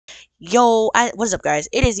What is up, guys?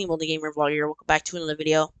 It is Emo the Gamer Vlog here. Welcome back to another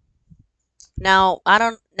video. Now,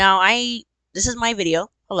 this is my video.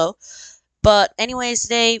 Hello. But anyways,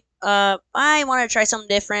 today, I want to try something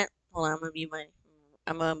different. Hold on, I'm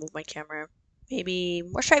gonna move my camera. Maybe,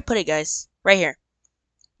 where should I put it, guys? Right here.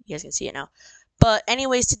 You guys can see it now. But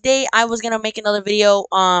anyways, today I was gonna make another video,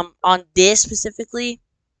 on this specifically.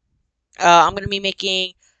 I'm gonna be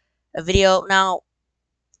making a video now.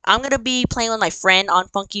 I'm gonna be playing with my friend on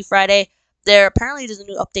Funky Friday. There's a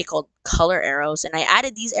new update called Color Arrows, and I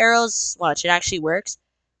added these arrows. Watch, it actually works.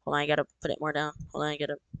 Hold on, I gotta put it more down. Hold on,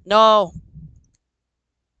 no,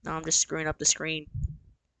 I'm just screwing up the screen.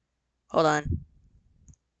 Hold on.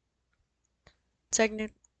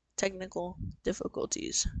 Technical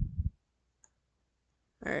difficulties.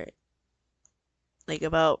 All right, like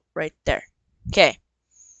about right there. Okay,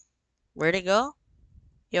 where'd it go?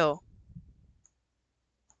 Yo,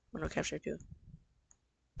 window capture 2.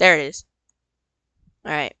 There it is.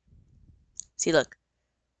 All right. See, look,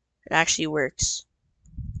 it actually works.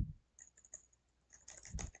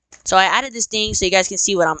 So I added this thing so you guys can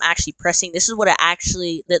see what I'm actually pressing. This is what it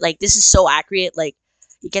actually, like, this is so accurate. Like,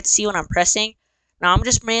 you get to see what I'm pressing. Now, I'm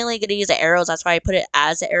just mainly going to use the arrows. That's why I put it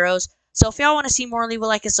as the arrows. So if y'all want to see more, leave a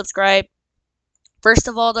like and subscribe. First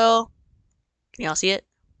of all, though, can y'all see it?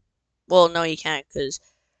 Well, no, you can't, because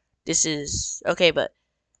this is, okay, but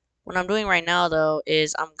what I'm doing right now, though,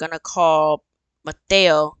 is I'm going to call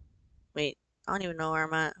Mateo. Wait, I don't even know where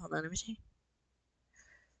I'm at. Hold on, let me see.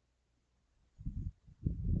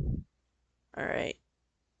 Alright.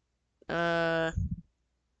 Hold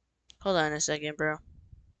on a second, bro.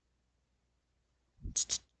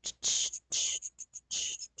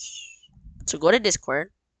 So go to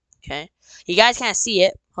Discord. Okay. You guys can't see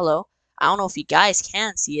it. Hello. I don't know if you guys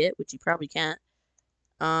can see it, which you probably can't.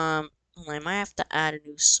 I might have to add a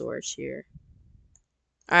new source here.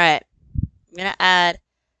 Alright. I'm gonna add.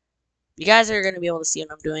 You guys are gonna be able to see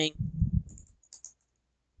what I'm doing.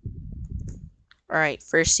 Alright,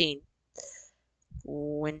 first scene.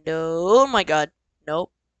 Window. Oh my god.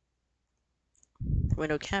 Nope.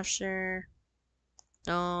 Window capture.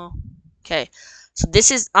 No. Okay. So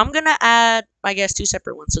this is, I'm gonna add, I guess, 2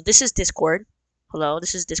 separate ones. So this is Discord. Hello,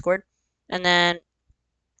 this is Discord. And then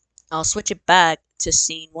I'll switch it back to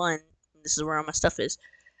scene 1. This is where all my stuff is.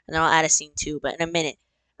 And then I'll add a scene 2, but in a minute.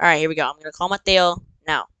 Alright, here we go. I'm gonna call Mateo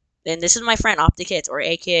now. Then this is my friend, Optic Hits, or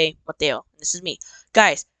aka Mateo. This is me.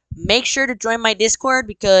 Guys, make sure to join my Discord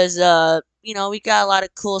because, you know, we got a lot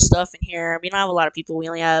of cool stuff in here. We don't have a lot of people. We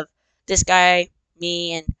only have this guy,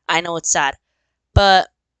 me, and I know it's sad. But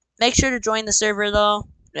make sure to join the server though.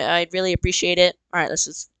 I'd really appreciate it. Alright, let's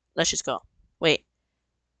just go. Wait.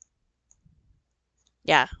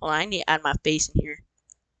 Yeah, hold on, I need to add my face in here.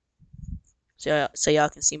 So y'all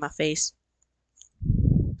can see my face.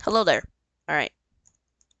 Hello there. Alright.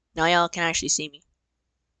 Now y'all can actually see me.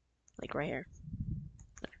 Like right here.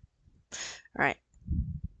 Alright.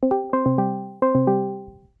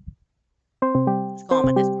 Let's go on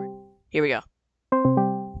my Discord. Here we go.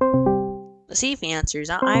 Let's see if he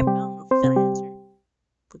answers. I don't know if he's gonna answer.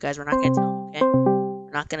 But guys, we're not gonna tell him, okay?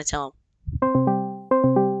 We're not gonna tell him.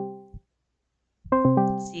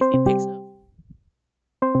 Let's see if he picks up.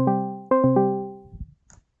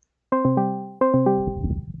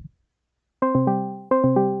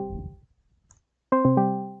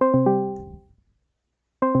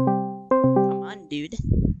 Come on, dude.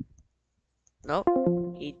 Nope.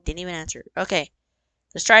 He didn't even answer. Okay.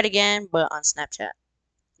 Let's try it again, but on Snapchat.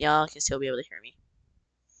 Y'all can still be able to hear me.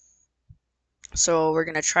 So we're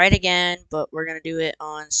gonna try it again, but we're gonna do it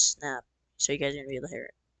on Snap. So you guys are gonna be able to hear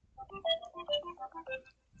it.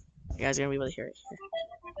 You guys are gonna be able to hear it here.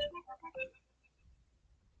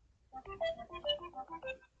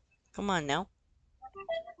 Come on now.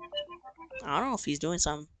 I don't know if he's doing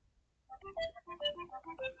something.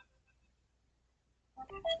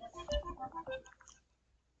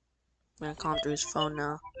 I'm gonna call him through his phone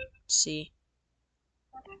now. Let's see.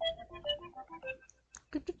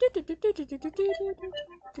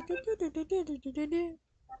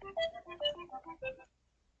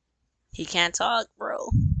 He can't talk,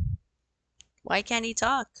 bro. Why can't he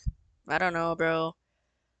talk? I don't know, bro.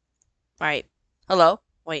 Alright. Hello?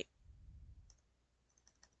 Wait.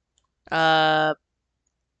 I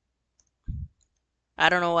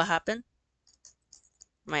don't know what happened.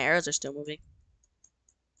 My arrows are still moving.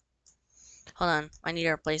 Hold on. I need to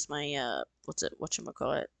replace my,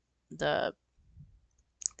 whatchamacallit? The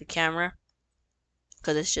camera.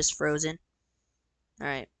 Because it's just frozen.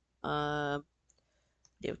 Alright.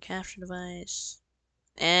 Video capture device.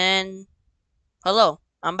 And hello.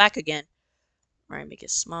 I'm back again. Alright, make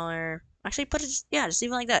it smaller. Actually, put it. Yeah, just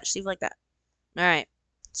leave it like that. Just leave it like that. All right.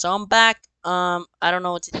 So I'm back. I don't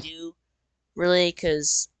know what to do really,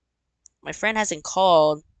 cause my friend hasn't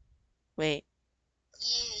called. Wait.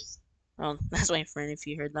 Oh, that's my friend. If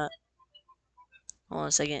you heard that. Hold on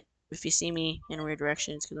a second. If you see me in weird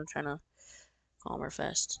directions, cause I'm trying to call him real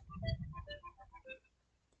fast.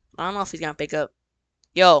 I don't know if he's gonna pick up.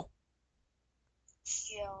 Yo.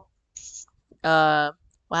 Yo.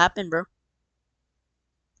 What happened, bro?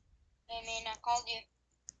 I mean, I called you.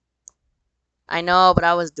 I know, but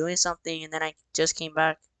I was doing something and then I just came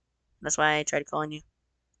back. That's why I tried calling you.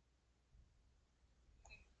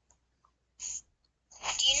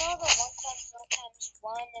 Do you know the one times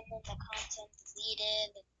one and then the content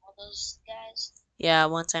deleted and all those guys? Yeah,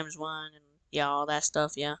 1 times 1 and yeah, all that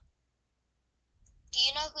stuff, yeah. Do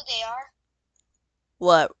you know who they are?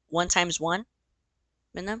 What, 1 times 1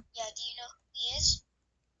 in them? Yeah, do you know who he is?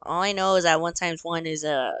 All I know is that 1 times 1 is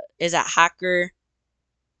a hacker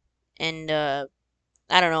and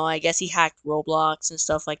I don't know, I guess he hacked Roblox and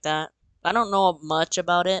stuff like that. I don't know much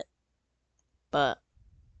about it, but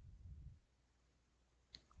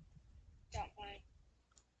Don't mind.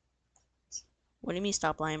 what do you mean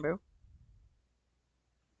stop lying, bro?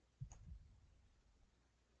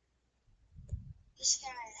 This guy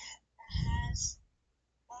has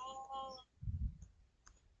all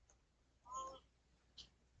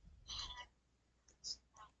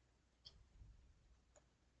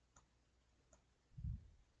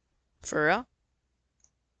For real?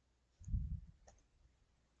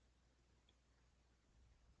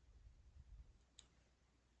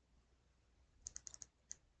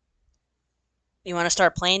 You want to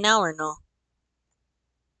start playing now or no?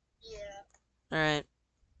 yeah. Alright.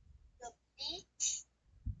 Delete,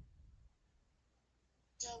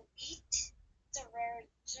 delete the rare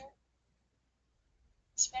user,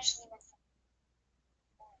 especially when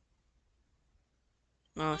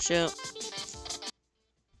Oh, shoot.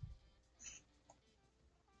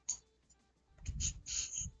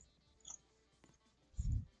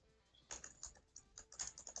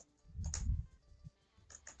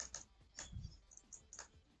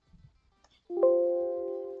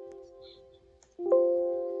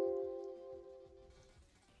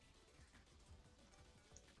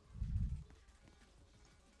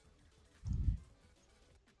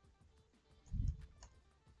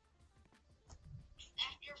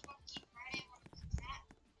 after Funky Friday, want to play cat?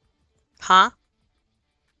 Huh?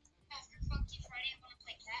 After Funky Friday, want to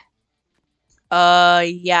play cat?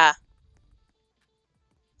 Yeah.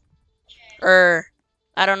 Okay.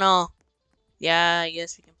 I don't know. Yeah, I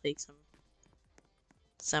guess we can play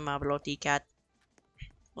some Abloti cat.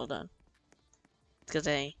 Hold on. Because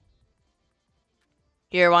I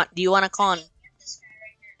here do you want to call on This guy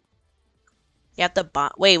right here, you have to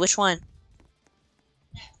buy wait, which one?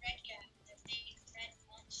 that red guy, the big red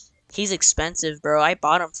monster. He's expensive, bro. I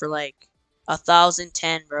bought him for like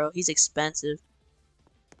 1,010, bro. He's expensive.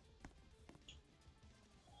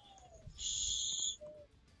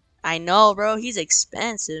 I know, bro. He's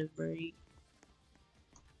expensive, bro.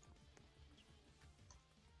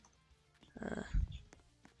 Uh,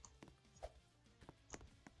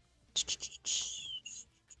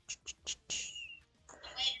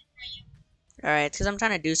 Alright, because I'm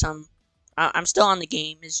trying to do some. I'm still on the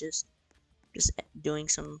game. It's just doing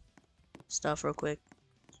some stuff real quick.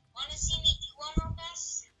 Want to see me do one real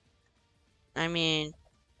fast? I mean,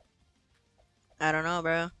 I don't know,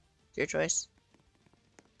 bro. It's your choice.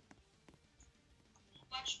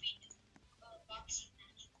 Watch me do a boxing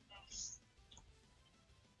match real fast.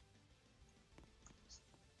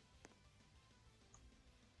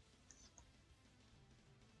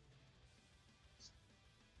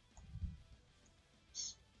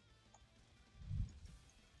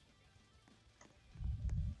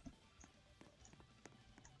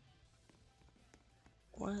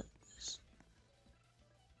 What?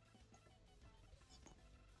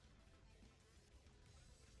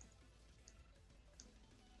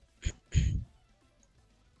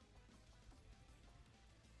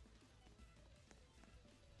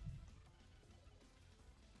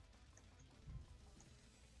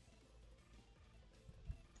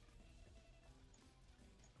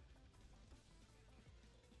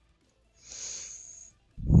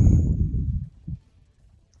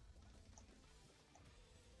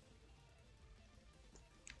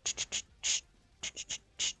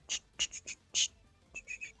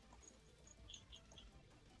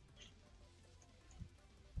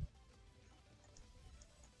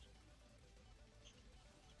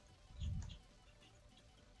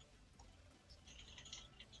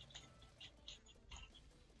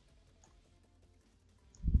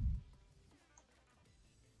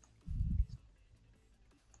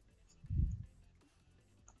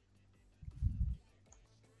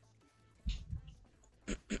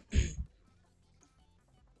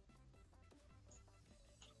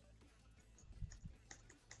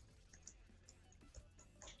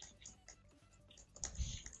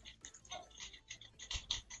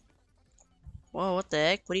 Whoa, what the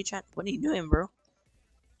heck? What are you doing, bro?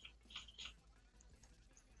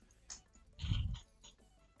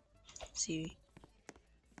 See.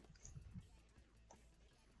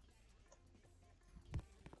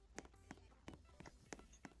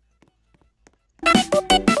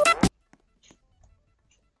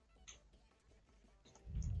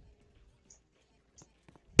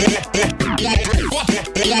 Here,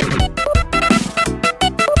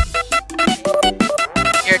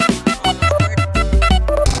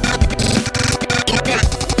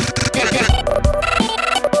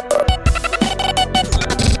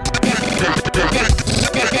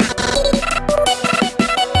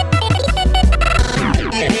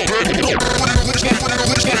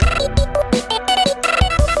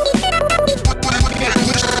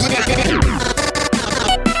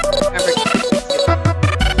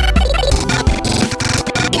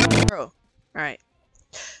 on bro. Alright.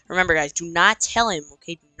 Remember, guys, do not tell him,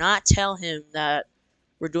 okay? Do not tell him that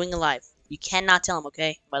we're doing a live. You cannot tell him,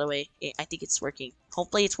 okay? By the way, I think it's working.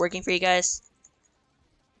 Hopefully it's working for you guys.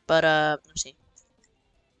 But, let me see.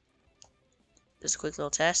 Just a quick little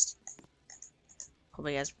test.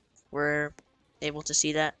 Hopefully you guys were able to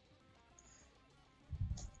see that.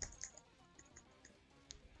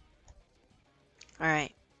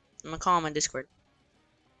 Alright. I'm gonna call him on Discord.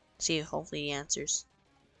 See, hopefully he answers.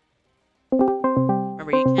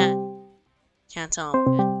 Remember, you can't tell him,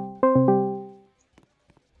 okay?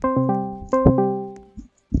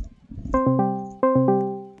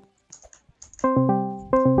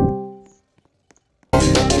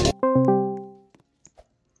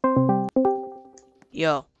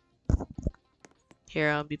 Yo. Here,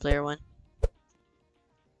 I'll be player one.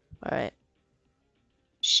 Alright.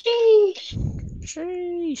 Sheesh.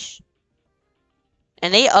 Sheesh.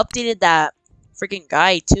 And they updated that freaking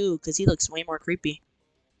guy too, because he looks way more creepy.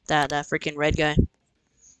 That freaking red guy.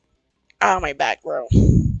 Oh, my back, bro.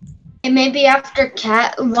 And maybe after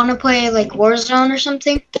Cat wanna play like Warzone or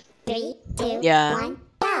something? 3, 2, Yeah. 1,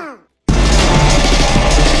 go!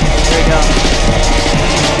 There we go.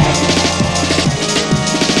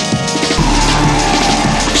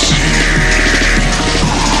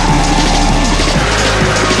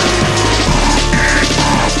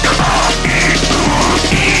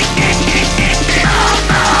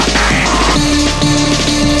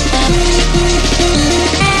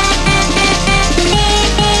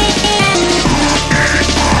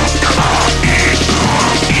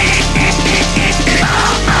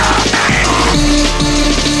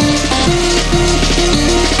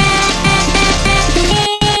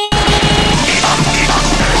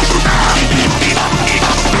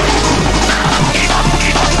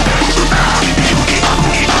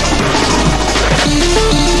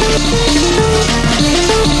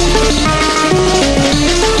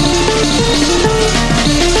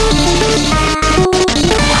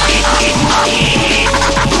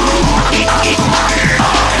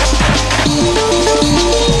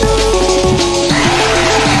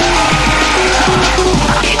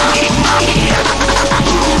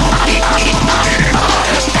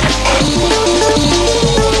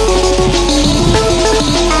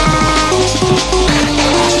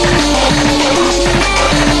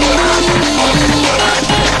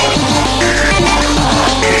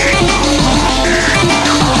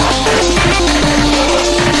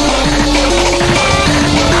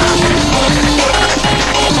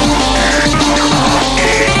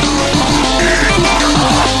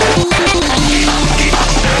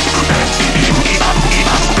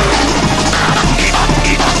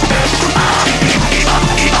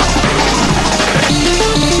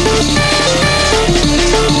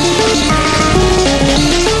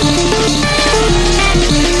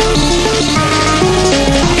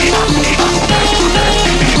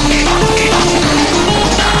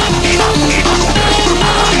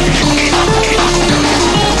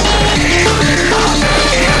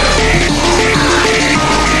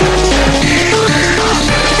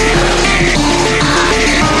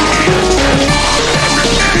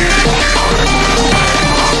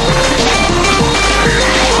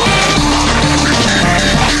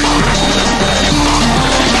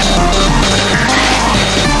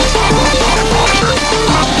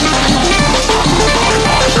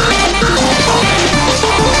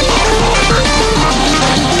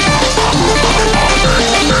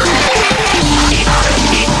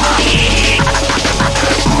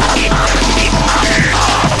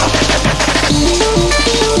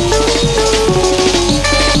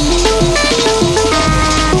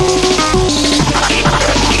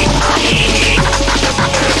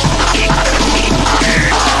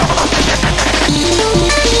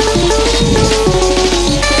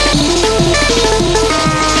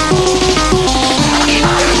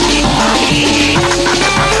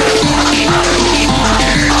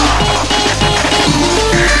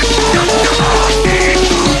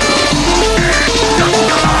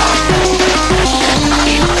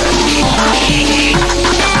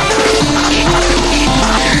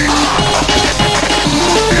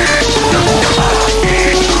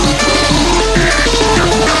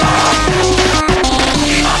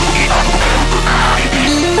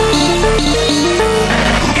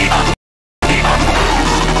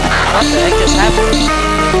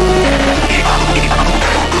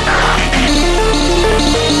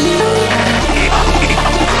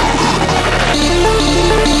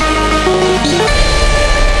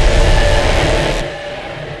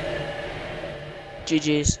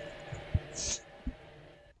 GG's.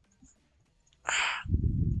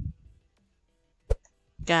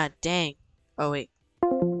 God dang. Oh, wait.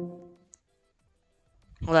 Hold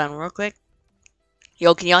on real quick.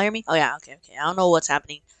 Yo, can y'all hear me? Oh, yeah, okay. I don't know what's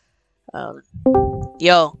happening. Um,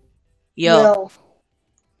 yo. Yo.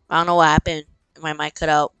 I don't know what happened. My mic cut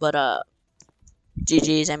out, but,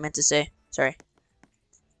 GG's, I meant to say. Sorry.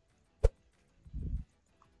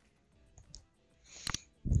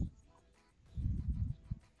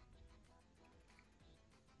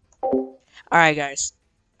 Alright, guys.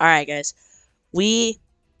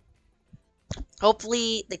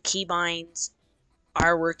 Hopefully the keybinds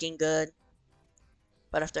are working good.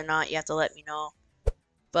 But if they're not, you have to let me know.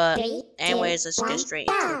 But anyways, let's get straight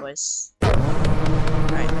into it, boys.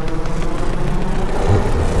 Alright.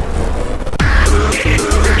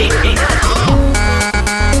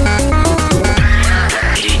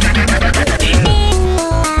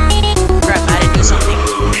 Crap, I didn't do something.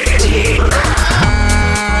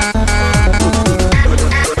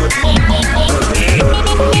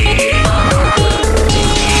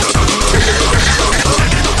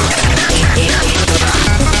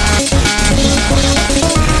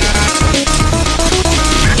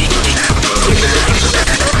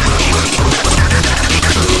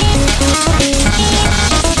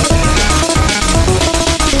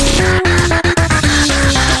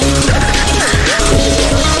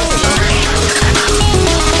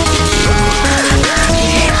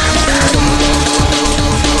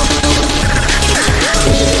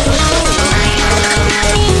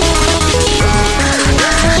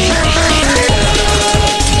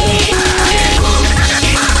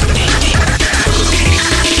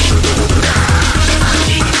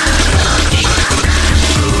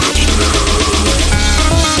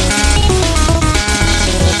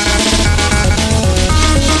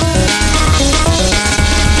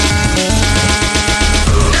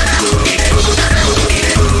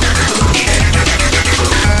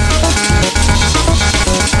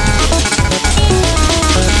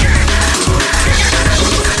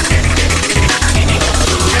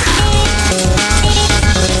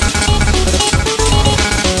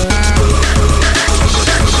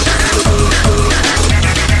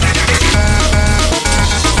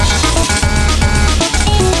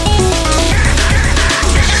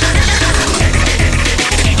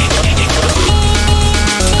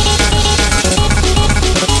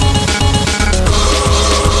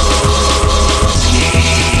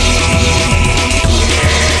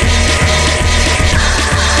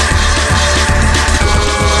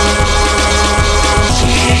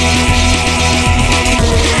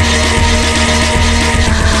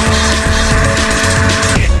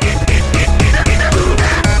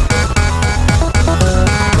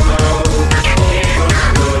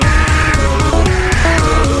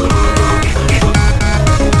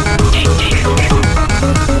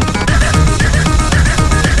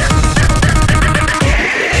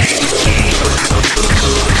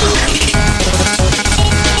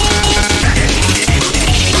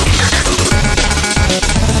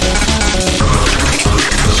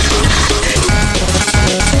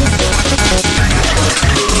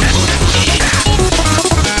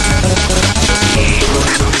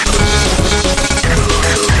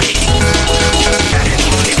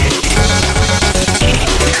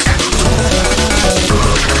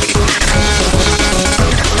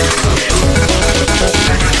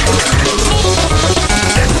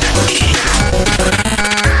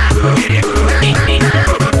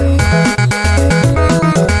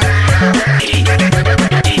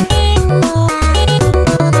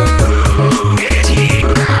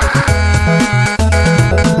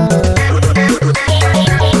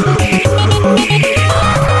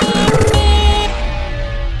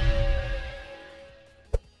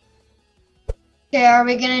 Okay, are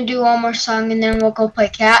we gonna do one more song and then we'll go play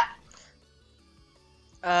cat?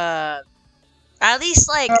 At least,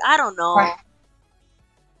 like, I don't know.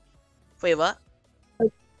 Wait, what?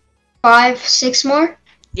 5, 6 more?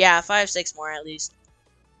 Yeah, 5, 6 more at least.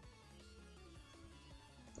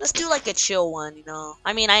 Let's do like a chill one, you know.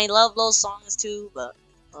 I mean, I love those songs too, but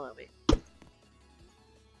hold on, wait.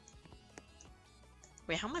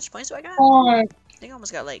 Wait, how much points do I got? I think I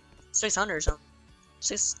almost got like 600 or something.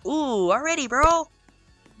 Ooh, already, bro.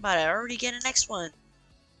 But I already get a next one.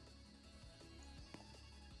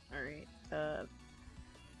 All right.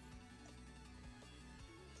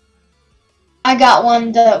 I got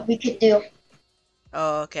one that we could do.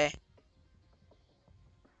 Oh, okay.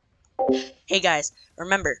 Hey guys,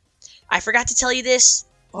 remember, I forgot to tell you this.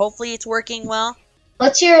 Hopefully it's working well.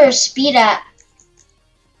 What's your speed at?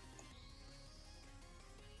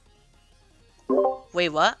 Wait,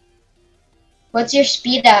 what? What's your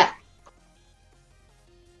speed at?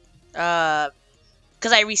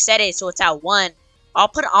 Because I reset it so it's at 1.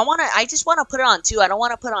 I just wanna put it on 2. I don't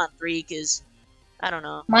wanna put it on 3 because I don't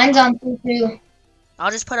know. Mine's on 2 too.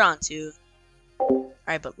 I'll just put it on 2.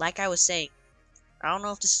 Alright, but like I was saying, I don't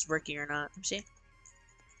know if this is working or not. Let me see.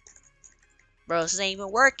 Bro, this ain't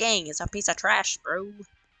even working. It's a piece of trash, bro. I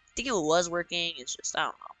think it was working. It's just, I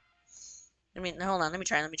don't know. I mean, hold on. Let me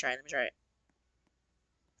try it.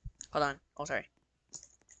 Hold on. Oh, sorry.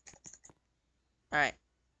 Alright.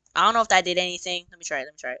 I don't know if that did anything. Let me try it.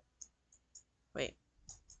 Wait.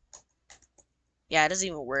 Yeah, it doesn't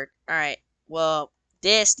even work. Alright. Well,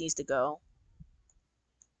 this needs to go.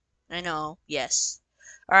 I know. Yes.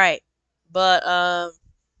 Alright. But,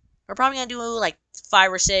 we're probably gonna do like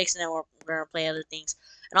 5 or 6, and then we're gonna play other things.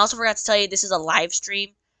 And I also forgot to tell you, this is a live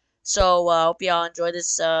stream. So, hope y'all enjoy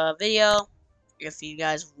this, video. If you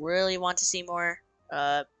guys really want to see more,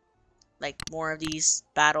 like more of these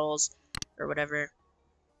battles or whatever,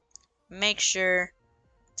 make sure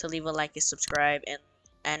to leave a like and subscribe.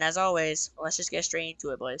 And as always, let's just get straight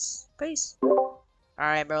into it, boys. Peace.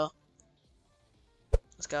 Alright, bro.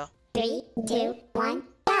 Let's go. 3, 2, 1,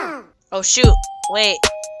 go! Oh, shoot. Wait.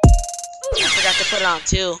 I forgot to put it on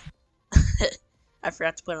 2. I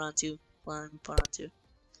forgot to put it on 2. Let me put it on 2.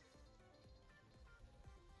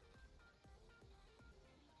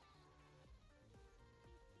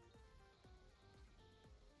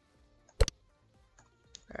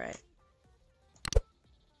 Alright.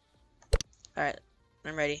 Alright.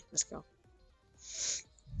 I'm ready. Let's go.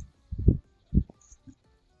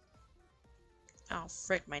 Oh,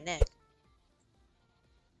 frick, my neck.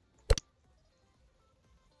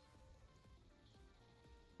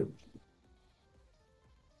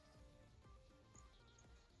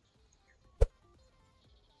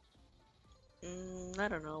 I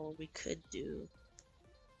don't know what we could do.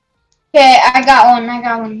 Okay, I got one.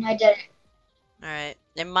 I did it. Alright.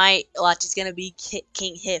 It might watch, it's gonna be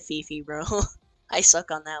King Hit Fifi, bro. I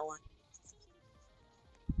suck on that one.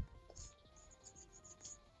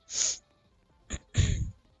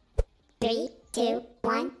 Three, 2,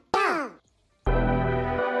 1, go!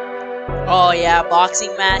 Oh yeah,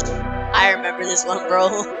 boxing match. I remember this one, bro.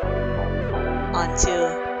 On 2.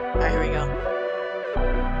 Alright, here we go.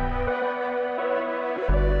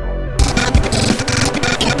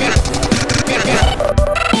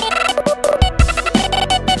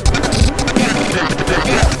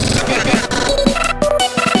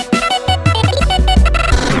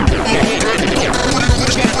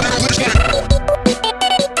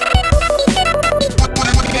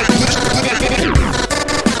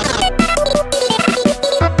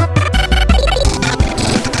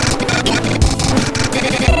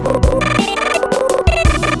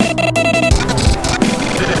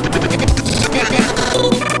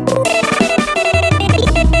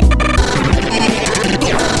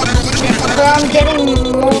 I'm getting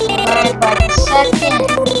more lag by the second.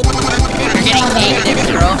 You're getting negative,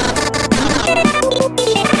 bro.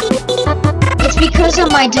 It's because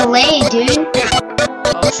of my delay, dude.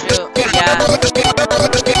 Oh shoot, yeah.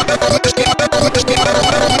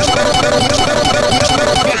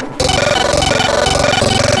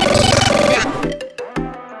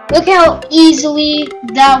 Look how easily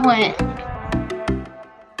that went.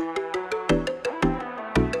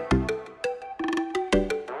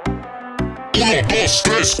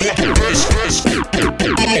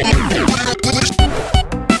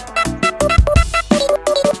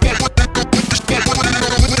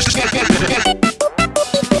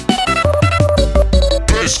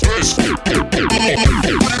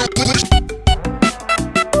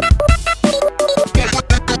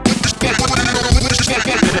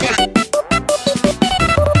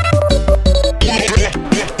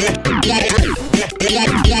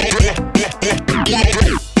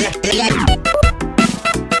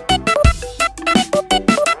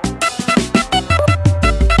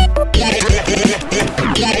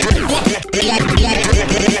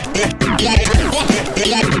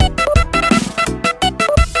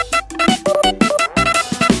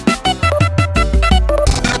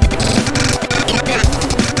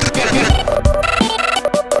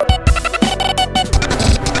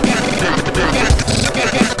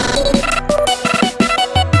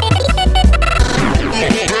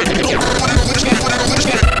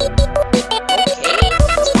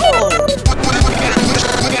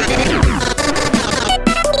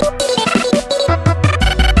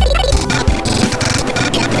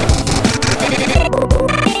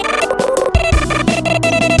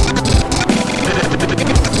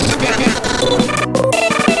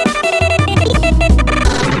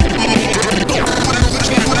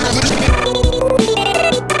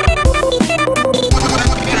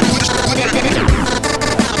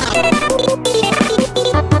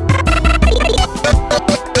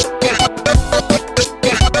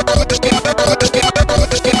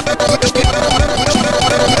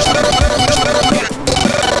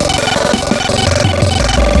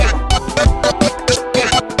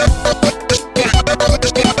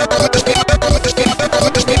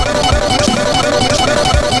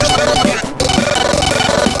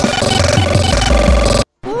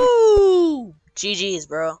 Jeez,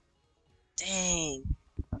 bro. Dang.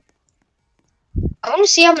 I want to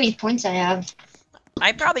see how many points I have.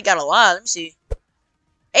 I probably got a lot. Let me see.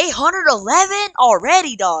 811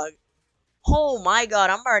 already, dog. Oh my god,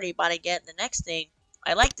 I'm already about to get the next thing.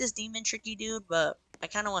 I like this demon tricky dude, but I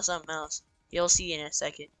kind of want something else. You'll see in a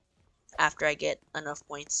second. After I get enough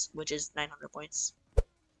points, which is 900 points.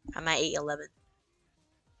 I'm at 811.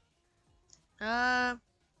 I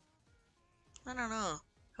don't know.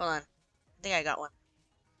 Hold on. I think I got one.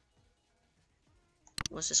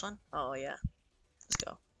 What's this one? Oh, yeah. Let's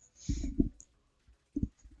go.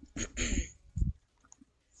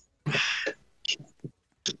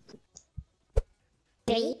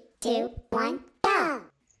 3, 2, 1, go!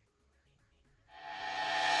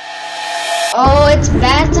 Oh, it's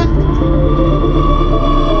bad time.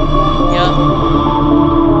 Yep.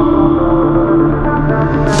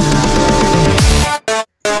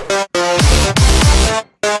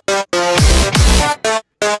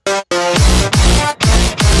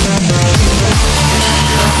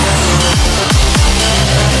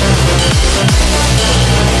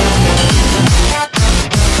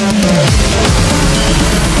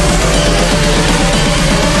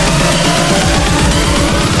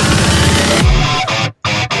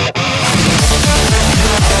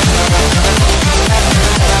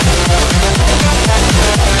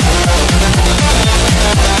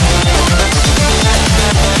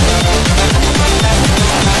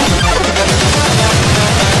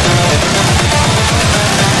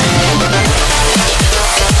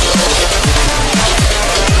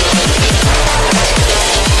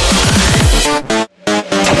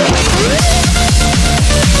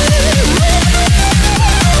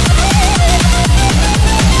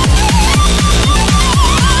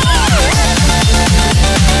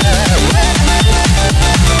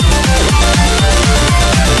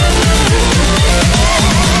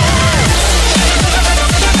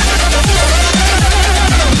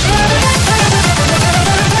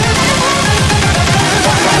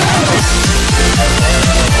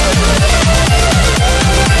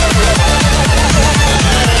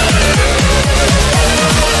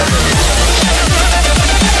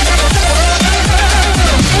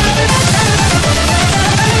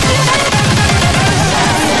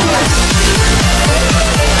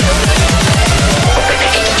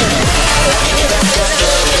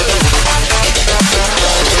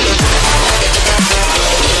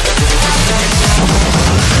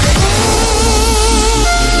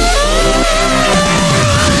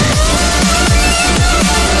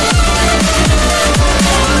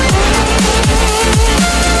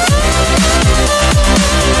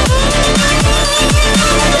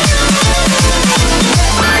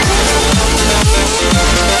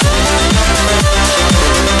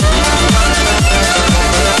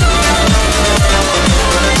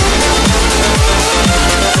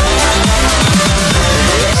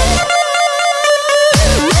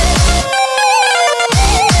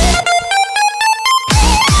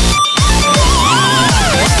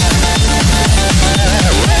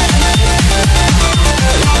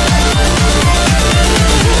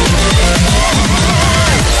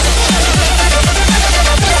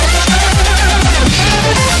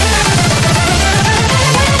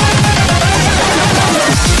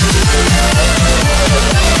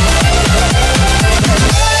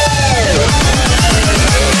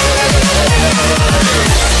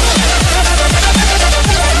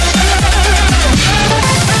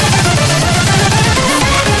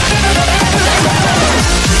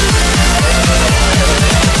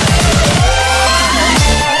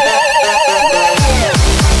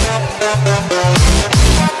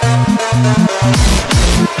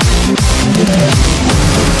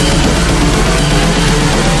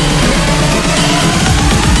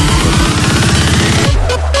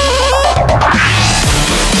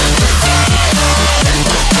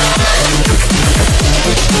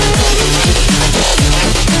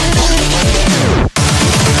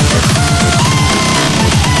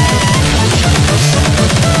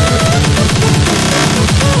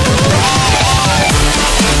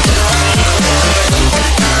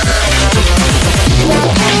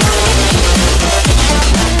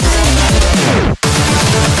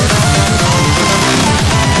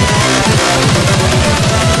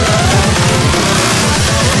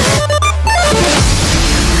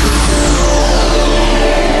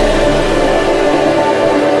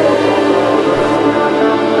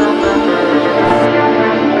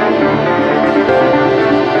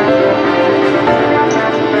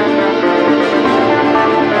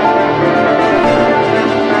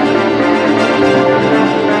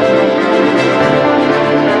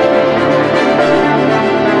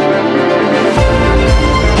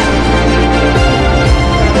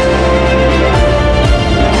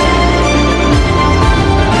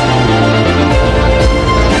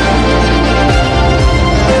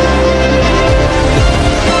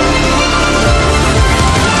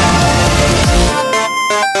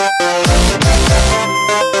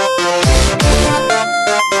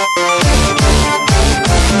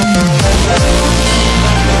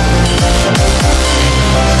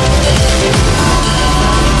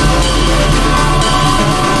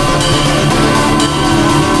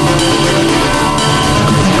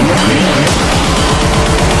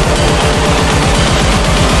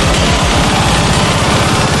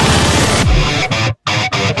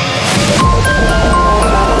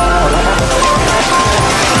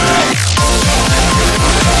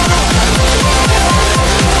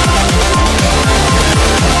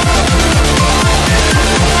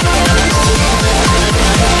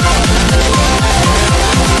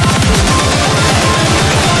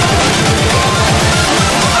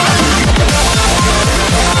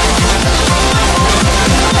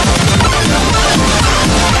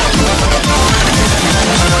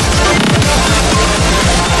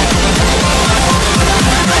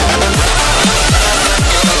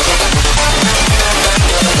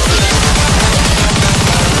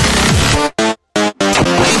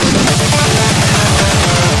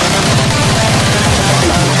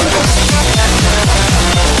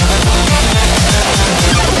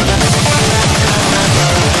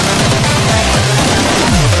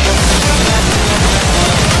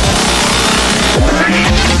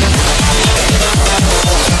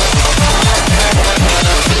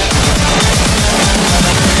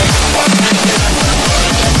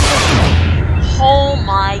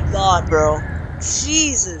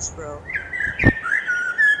 Jesus, bro.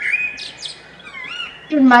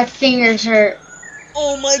 Dude, my fingers hurt.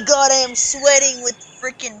 Oh my god, I am sweating with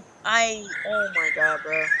freaking oh my god,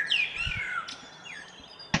 bro.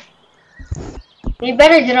 We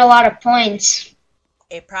better get a lot of points.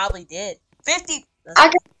 It probably did. 50. Let's I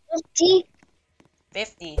go. got 50.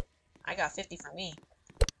 50. I got 50 for me.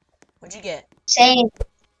 What'd you get? Same.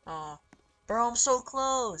 Oh, bro, I'm so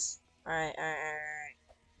close. Alright, alright.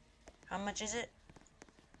 How much is it?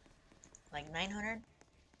 Like 900?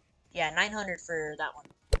 Yeah, 900 for that one.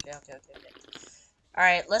 Okay.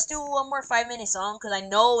 Alright, let's do one more 5-minute song, because I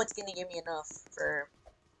know it's gonna give me enough for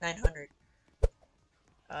 900.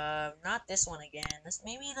 Not this one again. Let's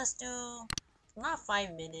do not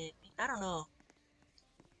 5 minute. I don't know.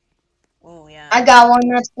 Oh yeah. I got one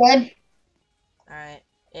that's good. Alright.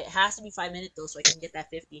 It has to be 5 minutes though, so I can get that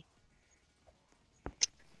 50.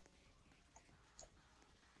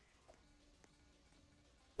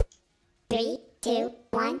 Three, two,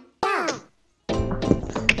 one, go!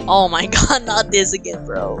 Oh my god, not this again,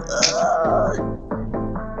 bro.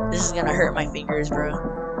 This is gonna hurt my fingers, bro.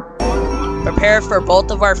 Prepare for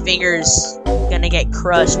both of our fingers gonna get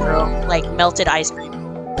crushed, bro. Like melted ice cream.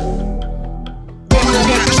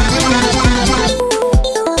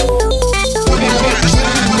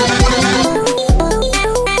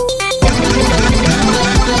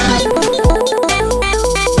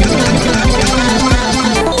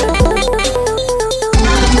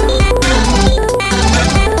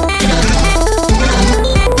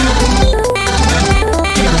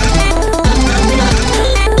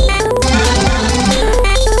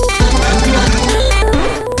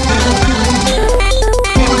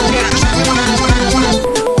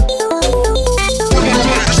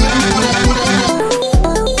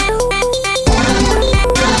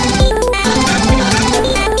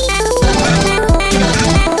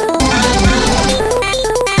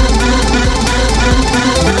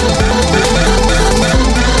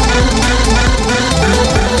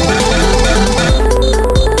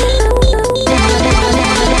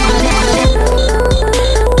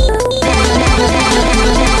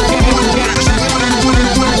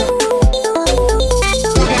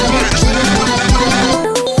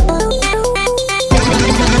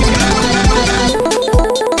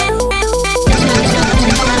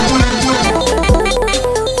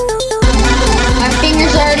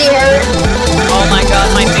 Oh my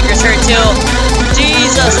god, my fingers hurt too.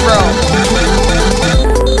 Jesus, bro.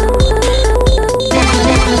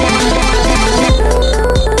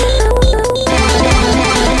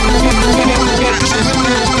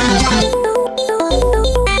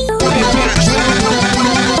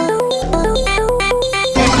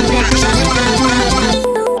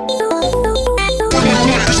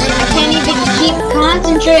 I can't even keep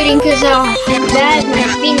concentrating because how bad my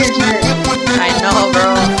fingers hurt. I know, bro.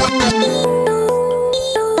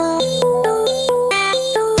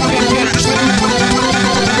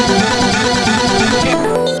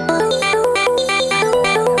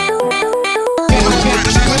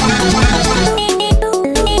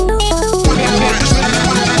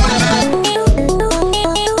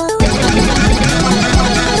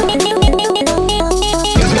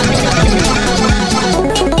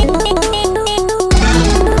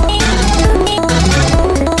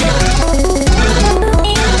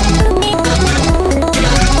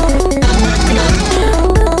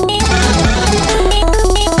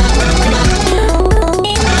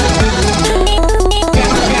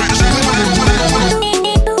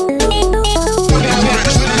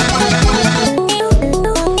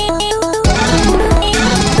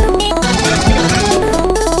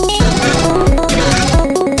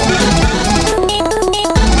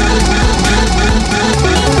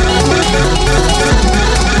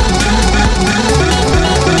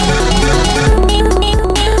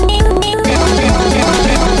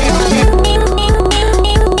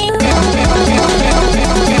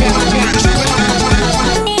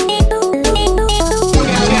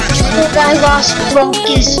 I lost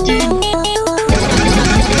focus, dude.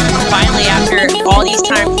 Finally, after all these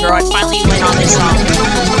times, bro, I finally went on this song.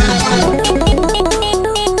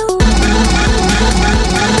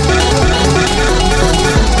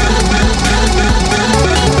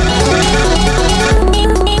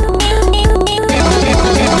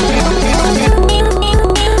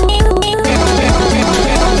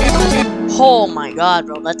 Oh my god,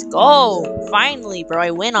 bro, let's go! Finally, bro,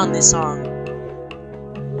 I win on this song.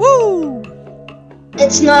 Woo!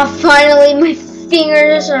 It's not finally. My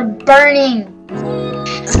fingers are burning.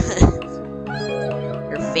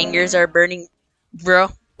 Your fingers are burning, bro.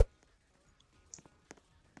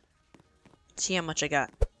 See how much I got.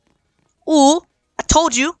 Ooh, I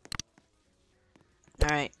told you.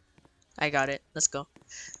 Alright, I got it. Let's go.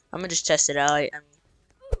 I'm gonna just test it out.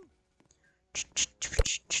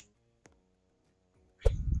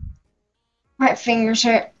 My fingers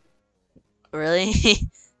hurt. Really?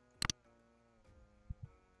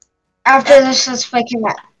 After this, let's play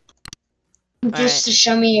cat. Just Alright. to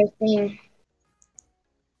show me your thing.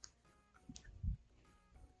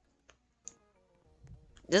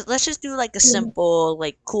 Let's just do like a simple,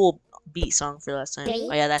 like cool beat song for last time. Three,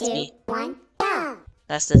 Oh yeah, that's two, me. 1, go.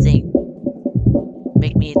 That's the thing.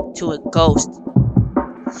 Make me into a ghost.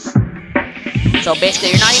 So basically,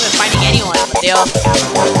 you're not even fighting anyone, Mateo.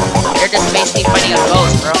 You're just basically fighting a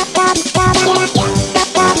ghost, bro.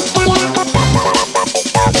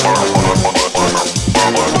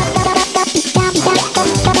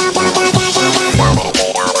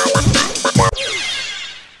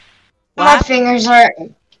 What My happened? fingers hurt.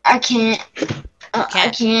 I can't. I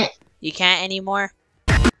Can't. can't. You can't anymore?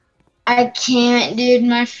 I can't, dude.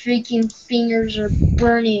 My freaking fingers are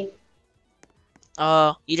burning.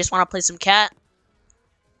 Oh, you just want to play some cat?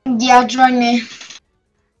 Yeah, join me.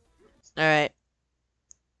 Alright.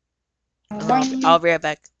 I'll be right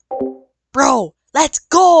back. Bro, let's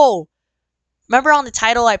go! Remember on the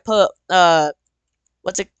title I put,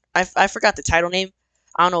 what's it? I forgot the title name.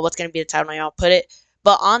 I don't know what's gonna be the title name. I'll put it.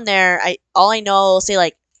 But on there, all I know will say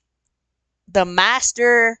like the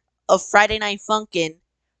master of Friday Night Funkin'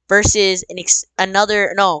 versus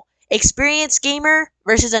experienced gamer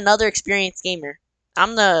versus another experienced gamer.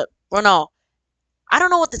 No, I don't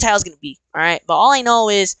know what the title's gonna be. All right, but all I know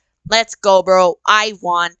is let's go, bro. I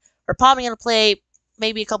won. We're probably gonna play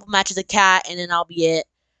maybe a couple matches of cat, and then I'll be it.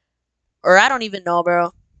 Or I don't even know,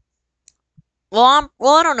 bro. Well,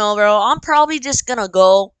 I don't know, bro. I'm probably just gonna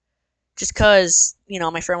go, just cause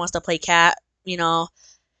my friend wants to play cat,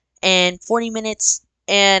 and 40 minutes,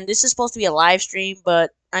 and this is supposed to be a live stream,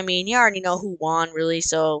 but I mean, you already know who won, really.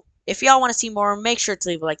 So if y'all want to see more, make sure to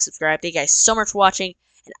leave a like, subscribe. Thank you guys so much for watching,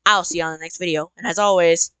 and I'll see you on the next video. And as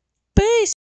always, peace.